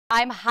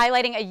I'm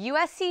highlighting a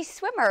USC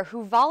swimmer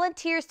who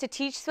volunteers to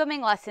teach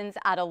swimming lessons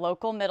at a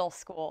local middle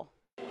school.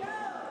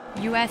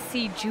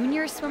 USC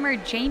junior swimmer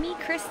Jamie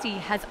Christy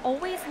has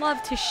always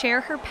loved to share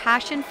her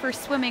passion for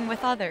swimming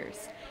with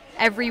others.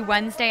 Every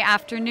Wednesday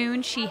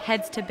afternoon, she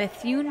heads to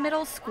Bethune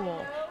Middle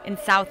School in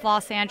South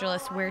Los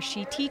Angeles, where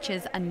she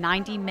teaches a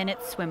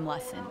 90-minute swim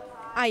lesson.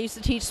 I used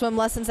to teach swim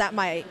lessons at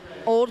my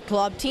old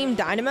club team,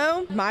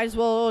 Dynamo. Might as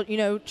well,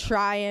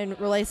 try and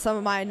relay some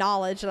of my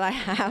knowledge that I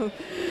have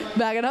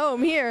back at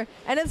home here,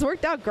 and it's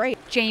worked out great.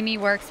 Jamie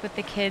works with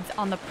the kids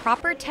on the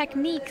proper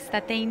techniques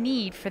that they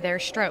need for their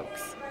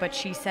strokes, but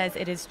she says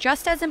it is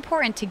just as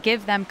important to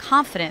give them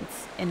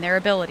confidence in their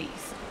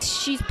abilities.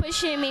 She's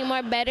pushing me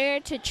more better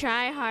to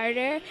try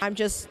harder. I'm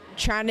just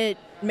trying to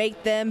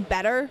make them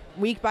better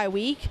week by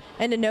week,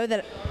 and to know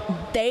that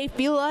they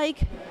feel like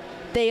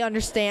they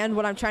understand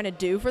what I'm trying to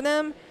do for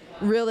them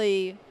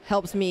really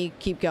helps me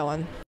keep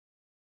going.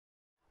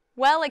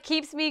 Well, it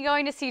keeps me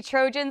going to see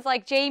Trojans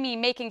like Jamie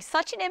making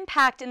such an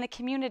impact in the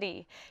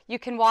community. You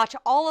can watch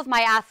all of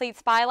my athlete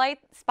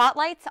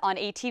spotlights on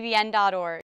ATVN.org.